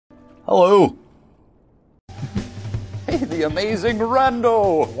Hello. Hey, the amazing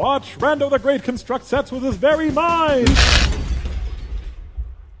Rando! Watch Rando the Great construct sets with his very mind!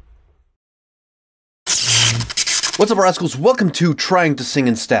 What's up, rascals? Welcome to Trying to Sing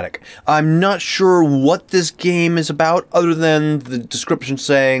in Static. I'm not sure what this game is about, other than the description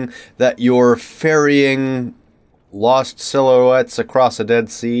saying that you're ferrying lost silhouettes across a dead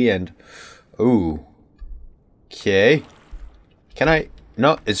sea and... Ooh. Okay. Can I...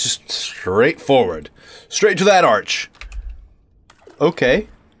 No, it's just straight forward. Straight to that arch. Okay.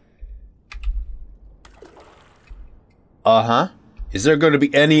 Uh-huh. Is there going to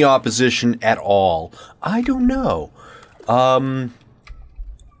be any opposition at all? I don't know.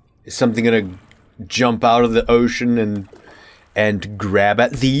 Is something going to jump out of the ocean and grab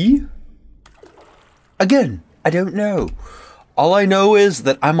at thee? Again, I don't know. All I know is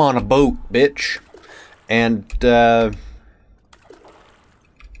that I'm on a boat, bitch. And,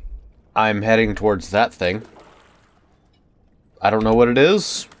 I'm heading towards that thing. I don't know what it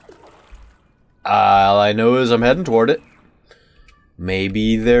is. All I know is I'm heading toward it.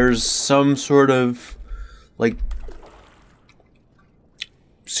 Maybe there's some sort of, like,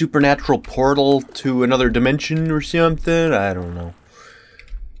 supernatural portal to another dimension or something? I don't know.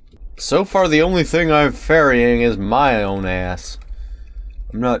 So far, the only thing I'm ferrying is my own ass.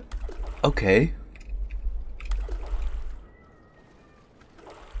 I'm not... Okay.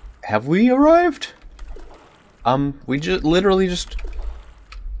 Have we arrived? We just literally just...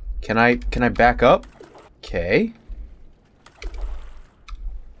 Can I back up? Okay.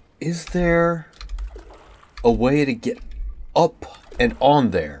 Is there a way to get up and on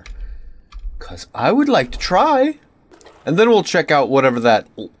there? 'Cause I would like to try. And then we'll check out whatever that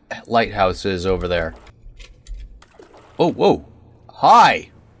lighthouse is over there. Oh, whoa. Hi.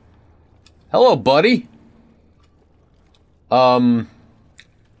 Hello, buddy.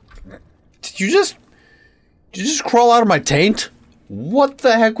 Did you just crawl out of my taint? What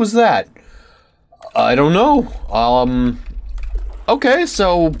the heck was that? I don't know. Okay,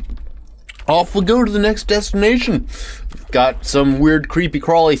 so off we go to the next destination. Got some weird creepy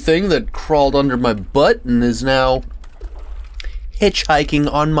crawly thing that crawled under my butt and is now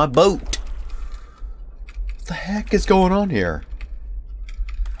hitchhiking on my boat. What the heck is going on here?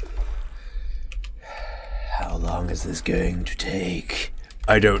 How long is this going to take?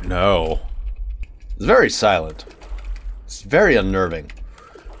 I don't know. It's very silent. It's very unnerving.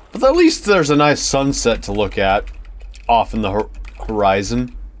 But at least there's a nice sunset to look at off in the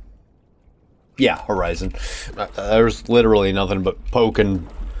horizon. Yeah, horizon. There's literally nothing but poking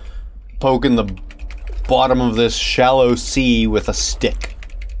the bottom of this shallow sea with a stick.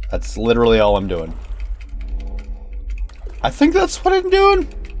 That's literally all I'm doing. I think that's what I'm doing.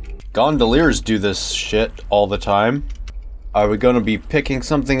 Gondoliers do this shit all the time. Are we going to be picking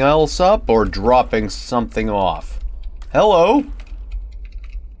something else up or dropping something off? Hello?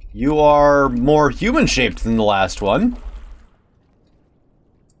 You are more human-shaped than the last one.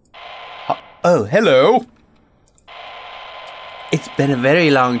 Oh, hello. It's been a very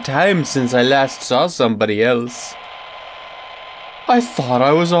long time since I last saw somebody else. I thought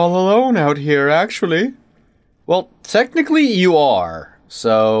I was all alone out here, actually. Well, technically you are,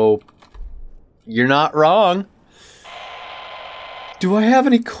 so you're not wrong. Do I have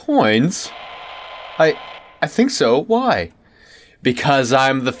any coins? I think so. Why? Because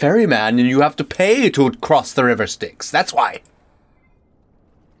I'm the ferryman and you have to pay to cross the river Styx. That's why.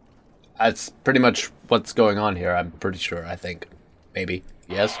 That's pretty much what's going on here, I'm pretty sure, I think. Maybe.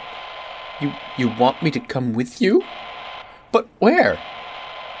 Yes? You want me to come with you? But where?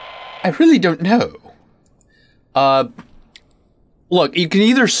 I really don't know. Look, you can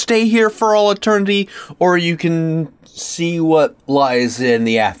either stay here for all eternity, or you can see what lies in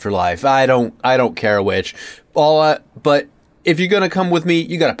the afterlife. I don't care which. But if you're gonna come with me,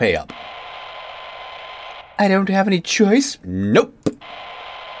 you gotta pay up. I don't have any choice? Nope.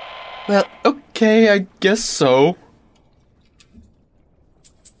 Well, okay, I guess so.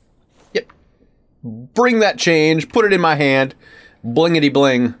 Yep. Bring that change, put it in my hand, blingity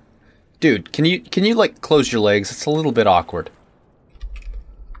bling. Dude, can you like close your legs? It's a little bit awkward.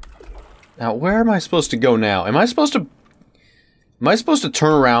 Now, where am I supposed to go now? Am I supposed to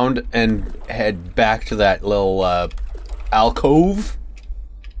turn around and head back to that little alcove?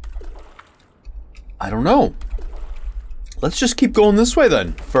 I don't know. Let's just keep going this way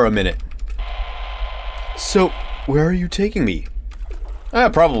then, for a minute. So, where are you taking me?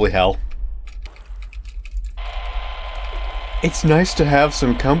 Probably hell. It's nice to have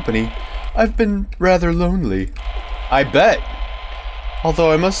some company. I've been rather lonely. I bet.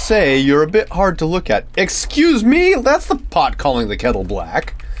 Although I must say, you're a bit hard to look at. Excuse me? That's the pot calling the kettle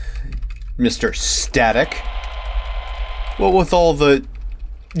black. Mr. Static. What with all the,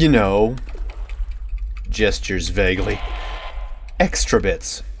 you know, gestures vaguely. Extra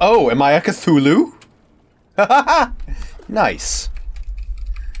bits. Oh, am I a Cthulhu? Hahaha! Nice.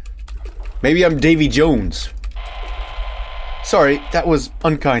 Maybe I'm Davy Jones. Sorry, that was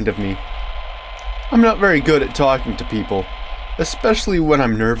unkind of me. I'm not very good at talking to people, especially when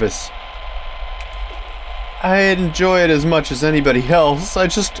I'm nervous. I enjoy it as much as anybody else. I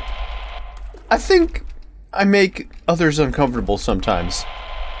think I make others uncomfortable sometimes.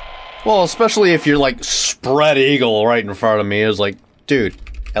 Well, especially if you're like spread eagle right in front of me. It's like, dude,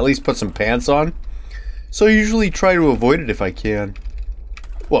 at least put some pants on. So I usually try to avoid it if I can.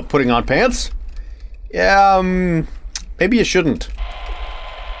 What, putting on pants? Yeah, maybe you shouldn't.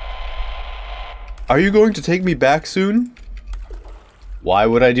 Are you going to take me back soon? Why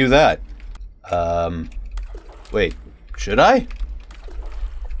would I do that? Wait, should I?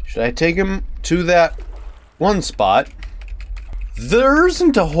 Should I take him to that one spot? There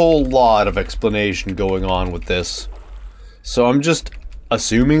isn't a whole lot of explanation going on with this. So I'm just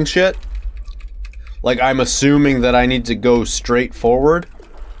assuming shit. Like, I'm assuming that I need to go straight forward.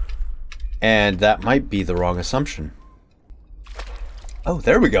 And that might be the wrong assumption. Oh,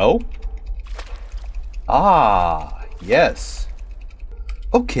 there we go. Ah, yes.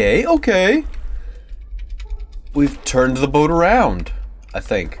 Okay, okay. We've turned the boat around, I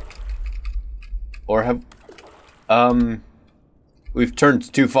think. Or have... We've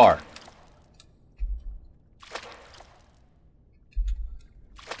turned too far.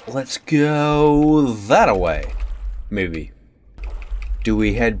 Let's go that way, maybe. Do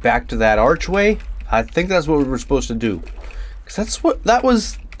we head back to that archway? I think that's what we were supposed to do. Cause that's what that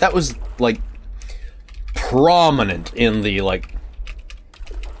was like prominent in the like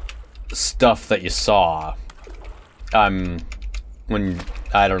stuff that you saw. When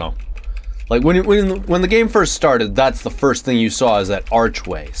I don't know. Like when the game first started, that's the first thing you saw is that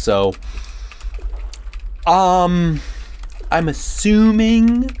archway. So I'm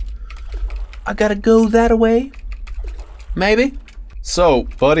assuming I gotta go that way. Maybe. So,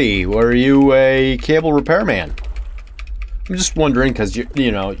 buddy, were you a cable repairman? I'm just wondering because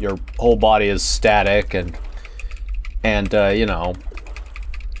you know your whole body is static and you know,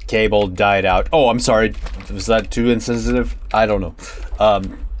 cable died out. Oh, I'm sorry. Was that too insensitive? I don't know.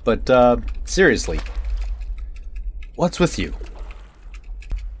 But seriously, what's with you?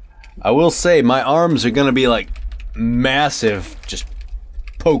 I will say my arms are gonna be like massive, just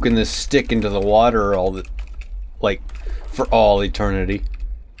poking this stick into the water for all eternity.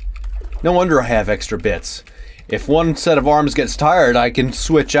 No wonder I have extra bits. If one set of arms gets tired, I can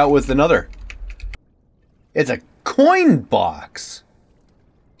switch out with another. It's a coin box.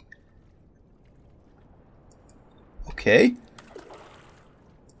 Okay.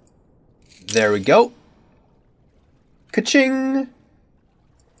 There we go. Ka-ching!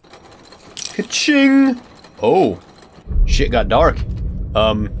 Ka-ching! Oh. Shit got dark.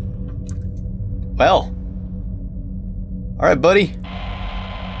 Well. Alright, buddy.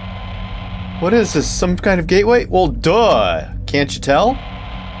 What is this? Some kind of gateway? Well, duh! Can't you tell?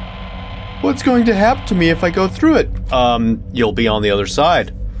 What's going to happen to me if I go through it? You'll be on the other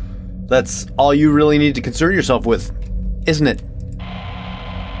side. That's all you really need to concern yourself with, isn't it?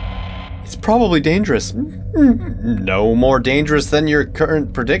 It's probably dangerous. No more dangerous than your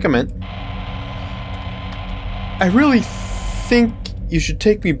current predicament. I really think you should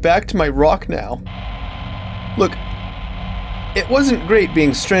take me back to my rock now. Look, it wasn't great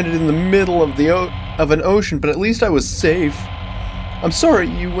being stranded in the middle of an ocean, but at least I was safe. I'm sorry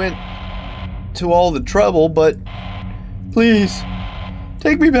you went to all the trouble, but please,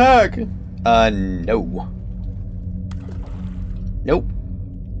 take me back. No. Nope.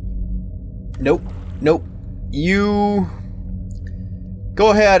 Nope. Nope. You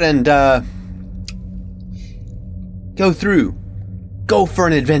go ahead and go through. Go for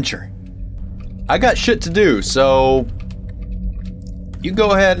an adventure. I got shit to do, so you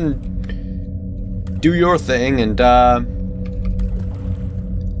go ahead and do your thing, and I'm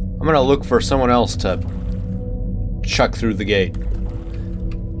gonna look for someone else to chuck through the gate.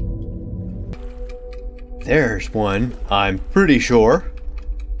 There's one, I'm pretty sure.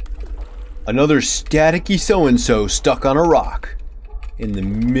 Another staticky so-and-so stuck on a rock in the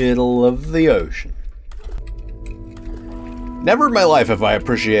middle of the ocean. Never in my life have I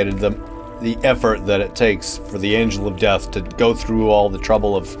appreciated the effort that it takes for the Angel of Death to go through all the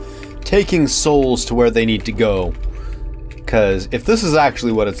trouble of taking souls to where they need to go. Because if this is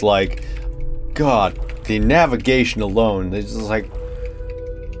actually what it's like, God, the navigation alone, it's just like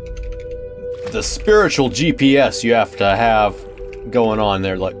the spiritual GPS you have to have going on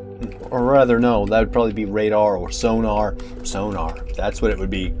there. Like, Or rather, no, that would probably be radar or sonar. Sonar, that's what it would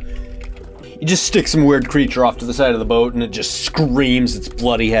be. You just stick some weird creature off to the side of the boat and it just screams its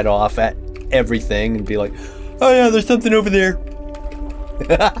bloody head off at everything and be like, oh yeah, there's something over there.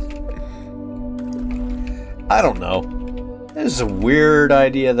 I don't know. This is a weird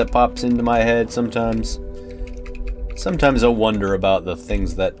idea that pops into my head sometimes. Sometimes I wonder about the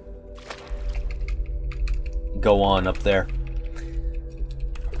things that go on up there.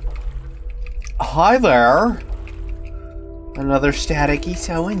 Hi there. Another staticky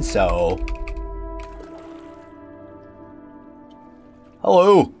so-and-so.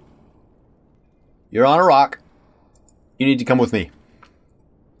 Hello. You're on a rock. You need to come with me.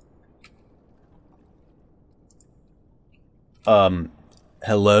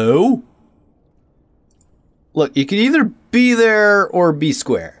 Hello? Look, you can either be there or be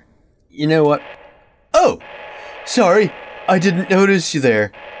square. You know what? Oh! Sorry, I didn't notice you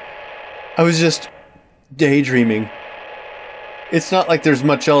there. I was just daydreaming. It's not like there's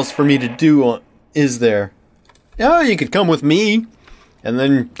much else for me to do, is there? Oh, you could come with me, and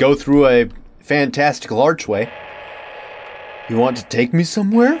then go through a fantastical archway. You want to take me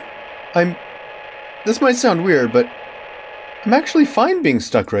somewhere? This might sound weird, but I'm actually fine being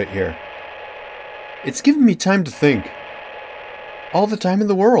stuck right here. It's given me time to think. All the time in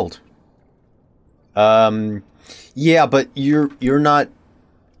the world. Yeah, but you're not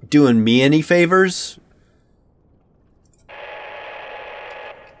doing me any favors?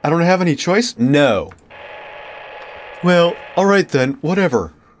 I don't have any choice? No. Well, alright then,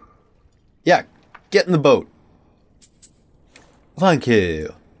 whatever. Yeah, get in the boat. Thank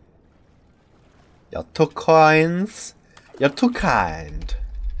you. You're too kind. You're too kind.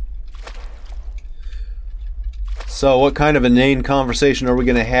 So, what kind of inane conversation are we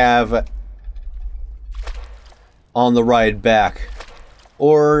going to have on the ride back?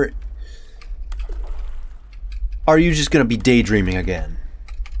 Or are you just going to be daydreaming again?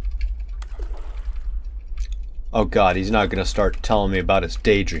 Oh god, he's not going to start telling me about his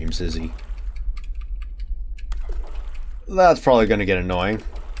daydreams, is he? That's probably going to get annoying. I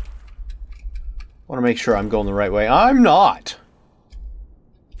want to make sure I'm going the right way. I'm not!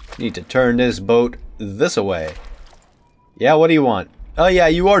 Need to turn this boat this way. Yeah, what do you want? Oh yeah,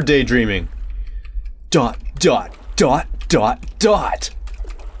 you are daydreaming. Dot, dot, dot, dot, dot.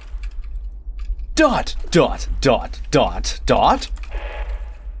 Dot, dot, dot, dot, dot.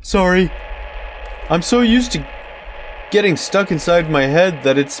 Sorry. I'm so used to getting stuck inside my head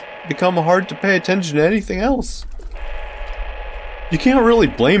that it's become hard to pay attention to anything else. You can't really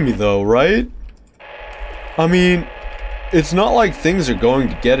blame me though, right? I mean, it's not like things are going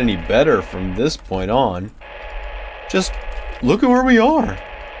to get any better from this point on. Just look at where we are.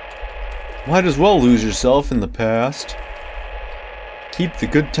 Might as well lose yourself in the past. Keep the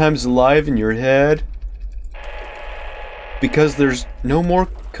good times alive in your head. Because there's no more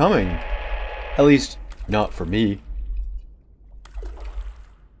coming. At least, not for me.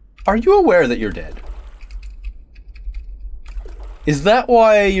 Are you aware that you're dead? Is that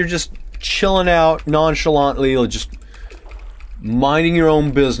why you're just chilling out nonchalantly, or just minding your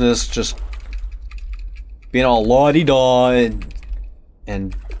own business, just being all la-di-da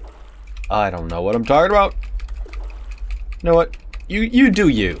and I don't know what I'm talking about. You know what? You do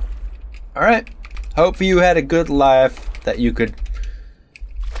you. Alright? Hope you had a good life, that you could,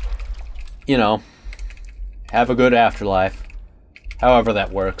 you know, have a good afterlife. However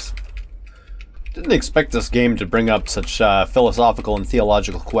that works. Didn't expect this game to bring up such philosophical and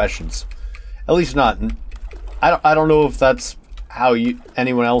theological questions. At least not. I don't know if that's how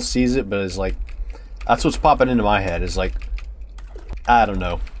anyone else sees it, but it's like, that's what's popping into my head. Is like, I don't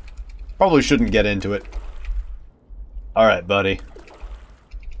know. Probably shouldn't get into it. Alright, buddy.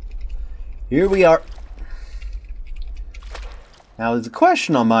 Here we are. Now, there's a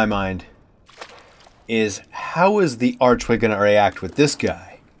question on my mind. Is, how is the archway going to react with this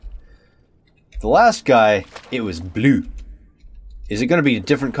guy? The last guy, it was blue. Is it going to be a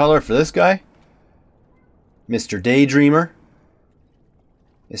different color for this guy? Mr. Daydreamer?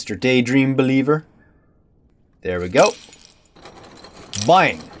 Mr. Daydream Believer? There we go.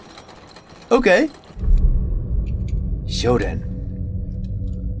 Bang! Okay. Shodan.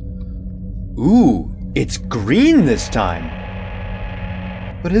 Ooh, it's green this time.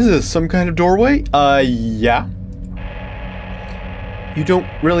 What is this, some kind of doorway? Yeah. You don't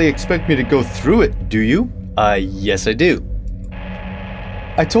really expect me to go through it, do you? Yes I do.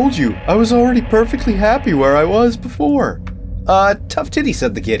 I told you, I was already perfectly happy where I was before. Tough titty,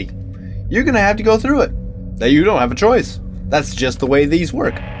 said the kitty. You're gonna have to go through it. That you don't have a choice. That's just the way these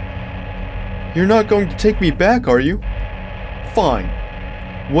work. You're not going to take me back, are you? Fine.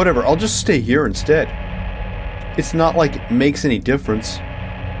 Whatever, I'll just stay here instead. It's not like it makes any difference.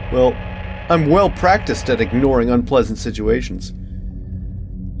 Well, I'm well practiced at ignoring unpleasant situations.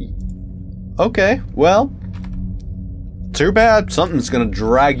 Okay, well, too bad. Something's gonna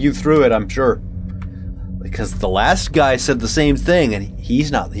drag you through it, I'm sure. Because the last guy said the same thing, and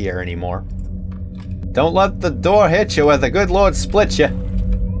he's not here anymore. Don't let the door hit you, or the good Lord split you.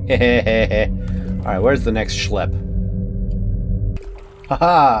 Hehehe. Alright, where's the next schlep?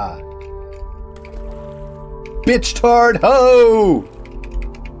 Haha! Bitch tard ho!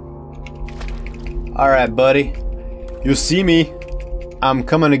 Alright, buddy. You see me. I'm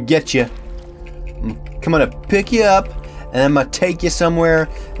coming to get you. I'm coming to pick you up, and I'm gonna take you somewhere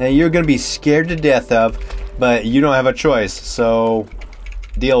that you're gonna be scared to death of, but you don't have a choice, so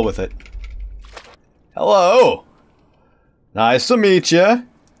deal with it. Hello! Nice to meet you.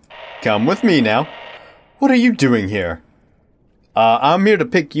 Come with me now. What are you doing here? I'm here to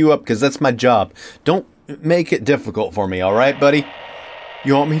pick you up because that's my job. Don't make it difficult for me, alright, buddy?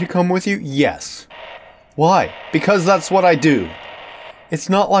 You want me to come with you? Yes. Why? Because that's what I do. It's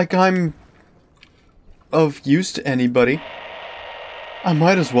not like I'm of use to anybody. I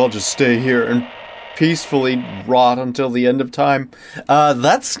might as well just stay here and peacefully rot until the end of time.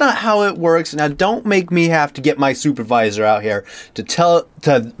 That's not how it works. Now don't make me have to get my supervisor out here to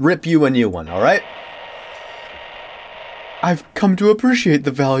rip you a new one, alright? I've come to appreciate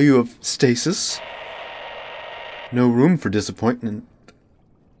the value of stasis. No room for disappointment.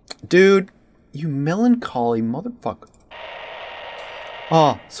 Dude, you melancholy motherfucker.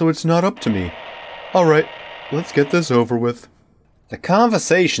 Ah, so it's not up to me. Alright, let's get this over with. The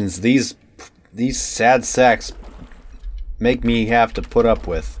conversations these sad sacks make me have to put up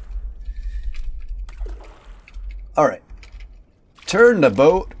with. Alright. Turn the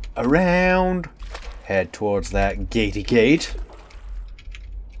boat around. Head towards that gatey gate.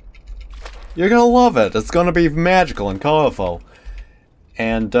 You're gonna love it. It's gonna be magical and colorful.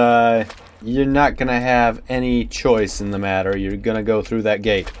 And, you're not gonna have any choice in the matter. You're gonna go through that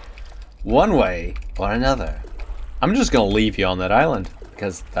gate. One way or another. I'm just gonna leave you on that island.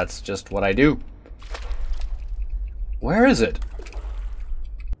 Because that's just what I do. Where is it?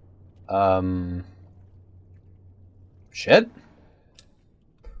 Shit?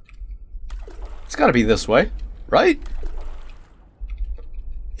 It's gotta be this way, right?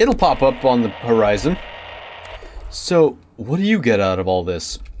 It'll pop up on the horizon. So, what do you get out of all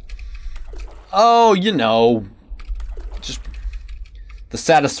this? Oh, you know, just the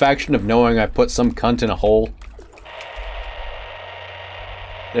satisfaction of knowing I put some cunt in a hole.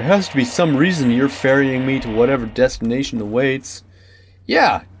 There has to be some reason you're ferrying me to whatever destination awaits.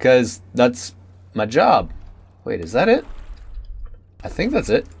 Yeah, 'cause that's my job. Wait, is that it? I think that's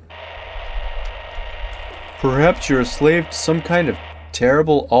it. Perhaps you're a slave to some kind of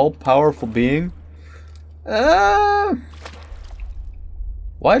terrible, all-powerful being? Why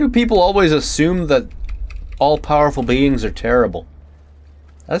do people always assume that all-powerful beings are terrible?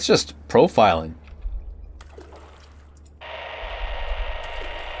 That's just profiling.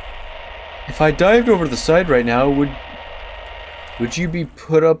 If I dived over the side right now, would you be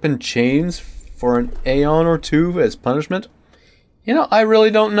put up in chains for an aeon or two as punishment? You know, I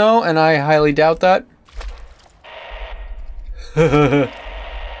really don't know, and I highly doubt that. I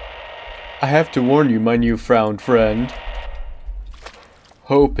have to warn you, my newfound friend.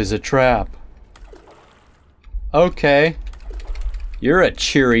 Hope is a trap. Okay. You're a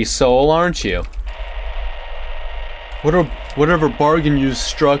cheery soul, aren't you? Whatever bargain you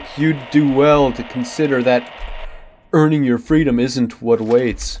struck, you'd do well to consider that earning your freedom isn't what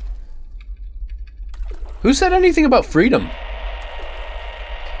awaits. Who said anything about freedom?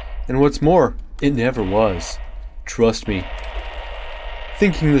 And what's more, it never was. Trust me.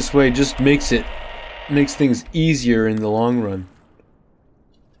 Thinking this way just makes things easier in the long run.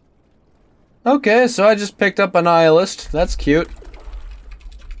 Okay, so I just picked up a nihilist. That's cute.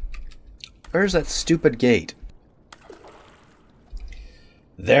 Where's that stupid gate?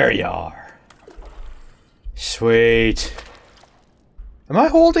 There you are. Sweet. Am I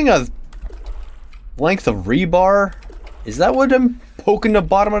holding a length of rebar? Is that what I'm poking the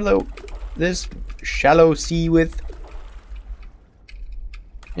bottom of this shallow sea with?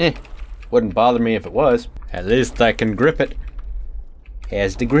 Wouldn't bother me if it was. At least I can grip it.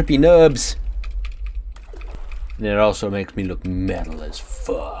 Has the grippy nubs. And it also makes me look metal as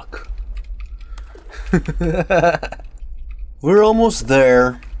fuck. We're almost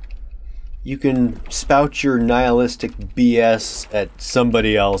there. You can spout your nihilistic BS at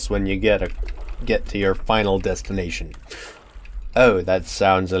somebody else when you get to your final destination. Oh, that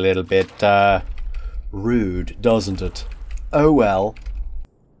sounds a little bit rude, doesn't it? Oh well.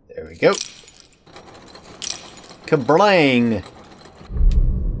 There we go. Kablang!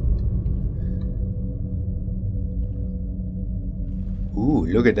 Ooh,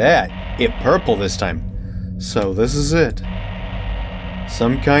 look at that. It purple this time. So this is it.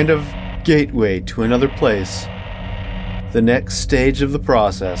 Some kind of gateway to another place. The next stage of the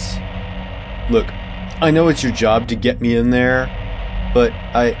process. Look, I know it's your job to get me in there, but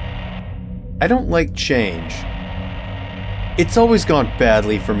I don't like change. It's always gone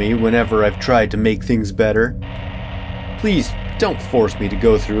badly for me whenever I've tried to make things better. Please, don't force me to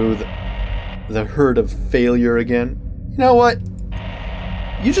go through the hurt of failure again. You know what?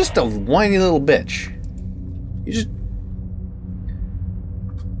 You're just a whiny little bitch. You just...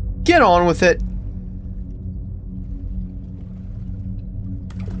 get on with it.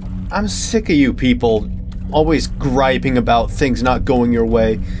 I'm sick of you people always griping about things not going your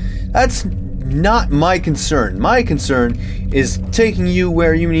way. That's not my concern. My concern is taking you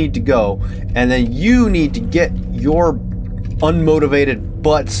where you need to go, and then you need to get your unmotivated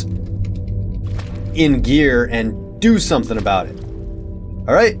butts in gear and do something about it.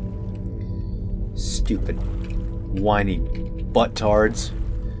 Alright? Stupid, whiny butt-tards.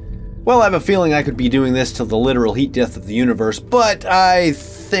 Well, I have a feeling I could be doing this till the literal heat death of the universe, but I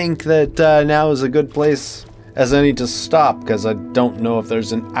think that now is a good place as any to stop, because I don't know if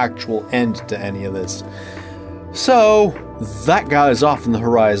there's an actual end to any of this. So, that guy is off in the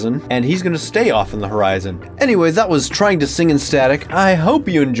horizon, and he's gonna stay off in the horizon. Anyway, that was Trying to Sing in Static. I hope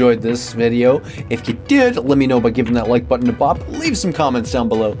you enjoyed this video. If you did, let me know by giving that like button a pop, leave some comments down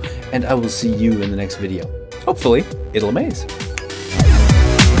below, and I will see you in the next video. Hopefully, it'll amaze.